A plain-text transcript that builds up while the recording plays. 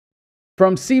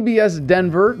From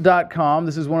CBSDenver.com,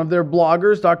 this is one of their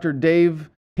bloggers, Dr. Dave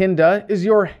Hinda. Is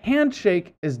your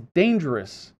handshake as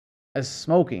dangerous as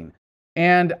smoking?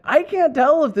 And I can't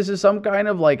tell if this is some kind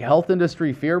of like health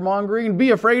industry fear-mongering.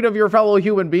 Be afraid of your fellow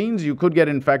human beings. You could get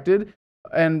infected.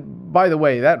 And by the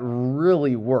way, that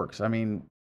really works. I mean,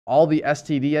 all the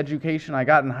STD education I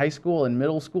got in high school and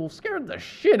middle school scared the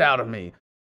shit out of me.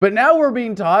 But now we're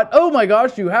being taught, oh my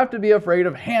gosh, you have to be afraid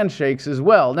of handshakes as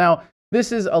well. Now,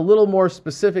 this is a little more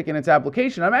specific in its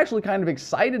application. I'm actually kind of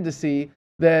excited to see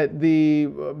that the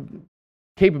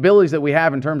capabilities that we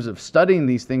have in terms of studying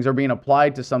these things are being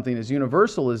applied to something as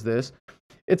universal as this.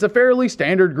 It's a fairly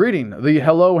standard greeting, the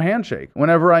hello handshake.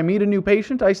 Whenever I meet a new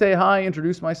patient, I say hi,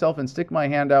 introduce myself, and stick my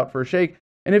hand out for a shake.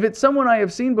 And if it's someone I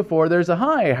have seen before, there's a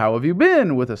hi, how have you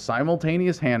been, with a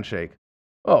simultaneous handshake.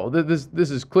 Oh,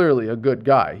 this is clearly a good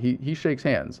guy. He shakes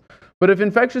hands. But if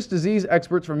infectious disease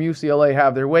experts from UCLA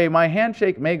have their way, my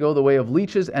handshake may go the way of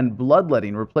leeches and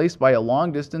bloodletting, replaced by a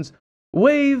long-distance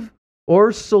wave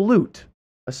or salute.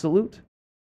 A salute?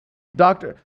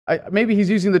 Doctor, maybe he's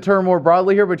using the term more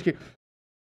broadly here, but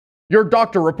your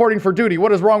doctor reporting for duty.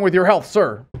 What is wrong with your health,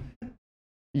 sir?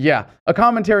 Yeah, a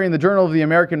commentary in the Journal of the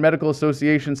American Medical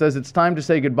Association says it's time to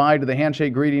say goodbye to the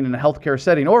handshake greeting in a healthcare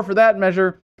setting, or for that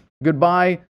measure,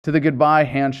 goodbye to the goodbye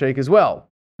handshake as well.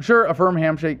 Sure, a firm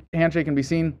handshake can be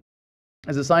seen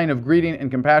as a sign of greeting and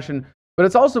compassion, but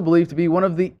it's also believed to be one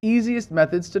of the easiest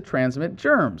methods to transmit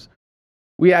germs.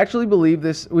 We've actually believed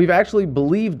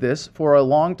this for a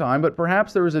long time, but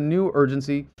perhaps there is a new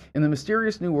urgency in the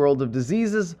mysterious new world of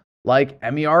diseases like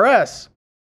MERS,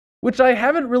 which I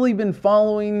haven't really been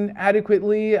following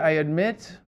adequately, I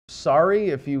admit. Sorry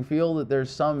if you feel that there's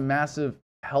some massive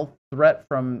health threat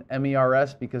from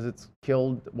MERS because it's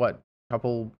killed, a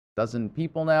couple dozen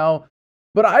people now.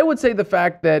 But I would say the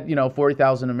fact that,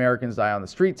 40,000 Americans die on the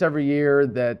streets every year,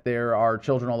 that there are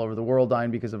children all over the world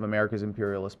dying because of America's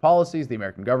imperialist policies, the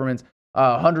American government's,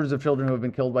 hundreds of children who have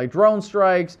been killed by drone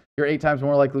strikes, you're 8 times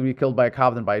more likely to be killed by a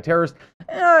cop than by a terrorist.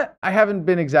 I haven't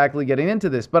been exactly getting into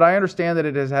this, but I understand that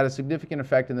it has had a significant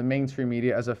effect in the mainstream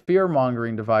media as a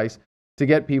fear-mongering device to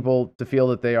get people to feel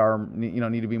that they are,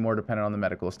 need to be more dependent on the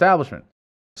medical establishment.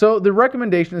 So the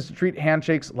recommendation is to treat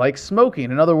handshakes like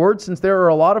smoking. In other words, since there are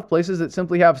a lot of places that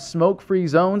simply have smoke-free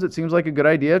zones, it seems like a good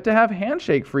idea to have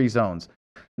handshake-free zones.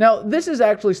 Now, this is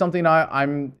actually something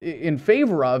I'm in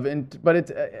favor of, but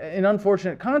it's an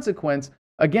unfortunate consequence,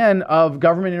 again, of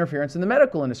government interference in the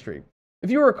medical industry. If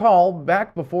you recall,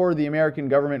 back before the American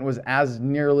government was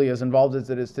nearly as involved as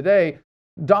it is today,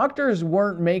 doctors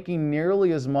weren't making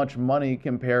nearly as much money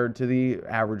compared to the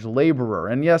average laborer.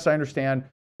 And yes, I understand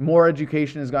more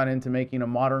education has gone into making a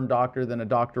modern doctor than a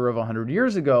doctor of 100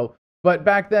 years ago. But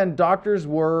back then, doctors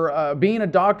were, being a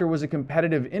doctor was a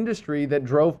competitive industry that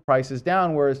drove prices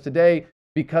down. Whereas today,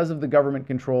 because of the government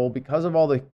control, because of all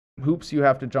the hoops you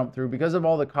have to jump through, because of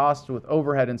all the costs with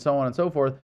overhead and so on and so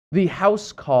forth, the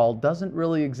house call doesn't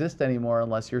really exist anymore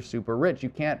unless you're super rich. You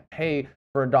can't pay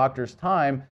for a doctor's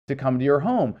time to come to your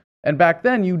home. And back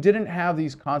then, you didn't have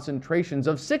these concentrations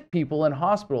of sick people in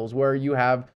hospitals where you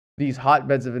have these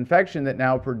hotbeds of infection that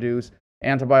now produce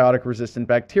antibiotic-resistant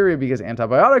bacteria because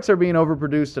antibiotics are being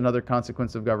overproduced, another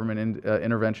consequence of government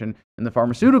intervention in the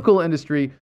pharmaceutical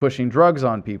industry, pushing drugs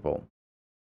on people.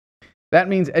 That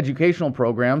means educational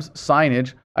programs,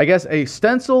 signage, I guess a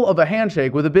stencil of a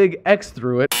handshake with a big X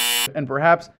through it, and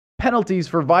perhaps penalties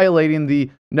for violating the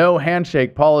no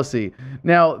handshake policy.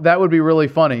 Now, that would be really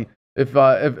funny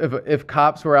if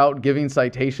cops were out giving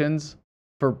citations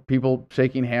for people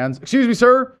shaking hands. Excuse me,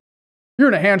 sir. You're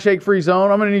in a handshake-free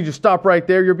zone. I'm going to need you to stop right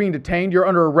there. You're being detained. You're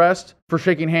under arrest for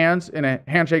shaking hands in a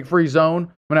handshake-free zone. I'm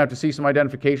going to have to see some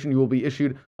identification. You will be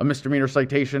issued a misdemeanor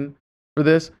citation for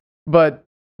this. But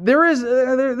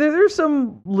there's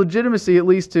some legitimacy, at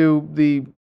least, to the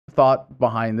thought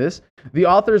behind this. The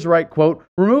authors write, quote,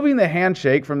 removing the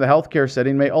handshake from the healthcare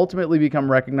setting may ultimately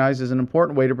become recognized as an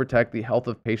important way to protect the health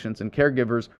of patients and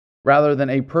caregivers rather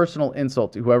than a personal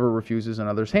insult to whoever refuses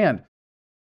another's hand.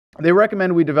 They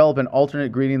recommend we develop an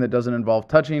alternate greeting that doesn't involve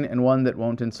touching and one that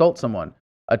won't insult someone.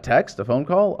 A text, a phone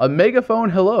call, a megaphone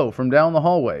hello from down the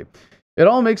hallway. It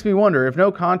all makes me wonder, if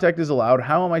no contact is allowed,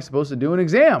 how am I supposed to do an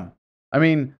exam? I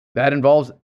mean, that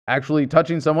involves actually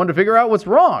touching someone to figure out what's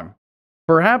wrong.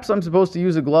 Perhaps I'm supposed to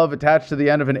use a glove attached to the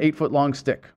end of an 8-foot-long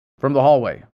stick from the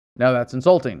hallway. Now that's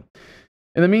insulting.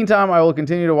 In the meantime, I will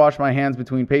continue to wash my hands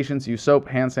between patients, use soap,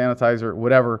 hand sanitizer,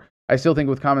 whatever. I still think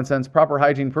with common sense, proper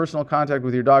hygiene, personal contact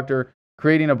with your doctor,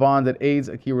 creating a bond that aids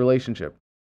a key relationship.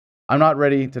 I'm not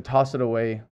ready to toss it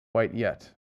away quite yet.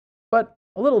 But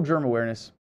a little germ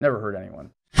awareness never hurt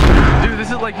anyone. Dude,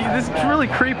 this is really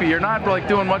creepy. You're not like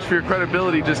doing much for your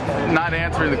credibility, just not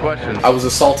answering the questions. I was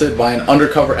assaulted by an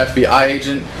undercover FBI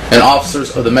agent and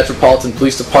officers of the Metropolitan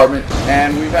Police Department.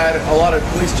 And we've had a lot of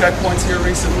police checkpoints here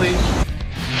recently.